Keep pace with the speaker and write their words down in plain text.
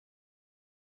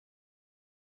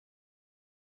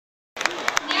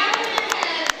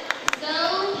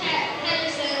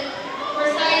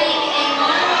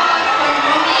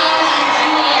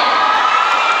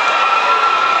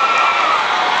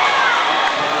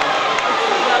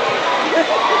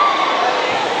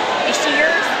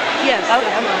Oh,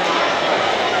 come on.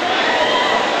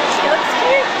 She looks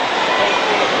cute.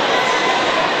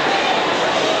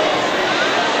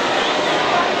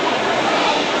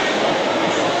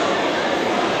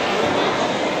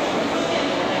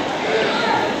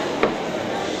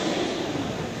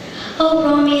 Oh,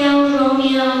 Romeo,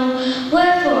 Romeo,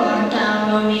 wherefore art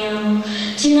thou, Romeo?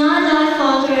 Deny thy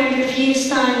father and refuse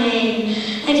thy name,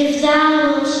 and if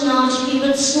thou wilt not be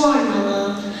but sworn, my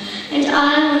love, and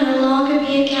I will no longer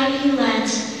be a Capulet,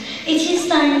 it is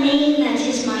thy name that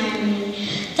is my enemy.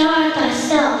 Thou art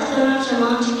thyself, though not a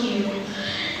Montague.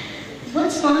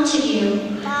 What's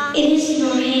Montague? It is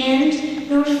nor hand,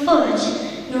 nor foot,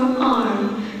 nor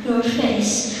arm, nor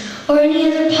face, or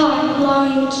any other part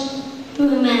belonging to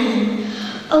a man.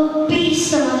 Oh, be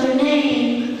some other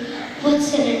name.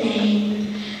 What's in a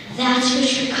name? That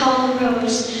which we call a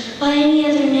rose by any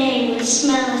other name would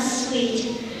smell as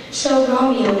sweet, so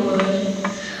Romeo would,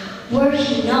 were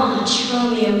he not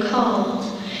Romeo called.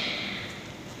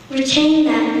 Retain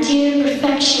that dear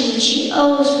perfection which he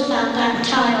owes without that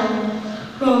title.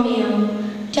 Romeo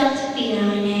doth be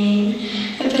thy name,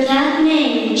 and for that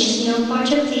name which is no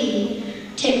part of thee,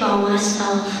 take all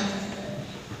myself.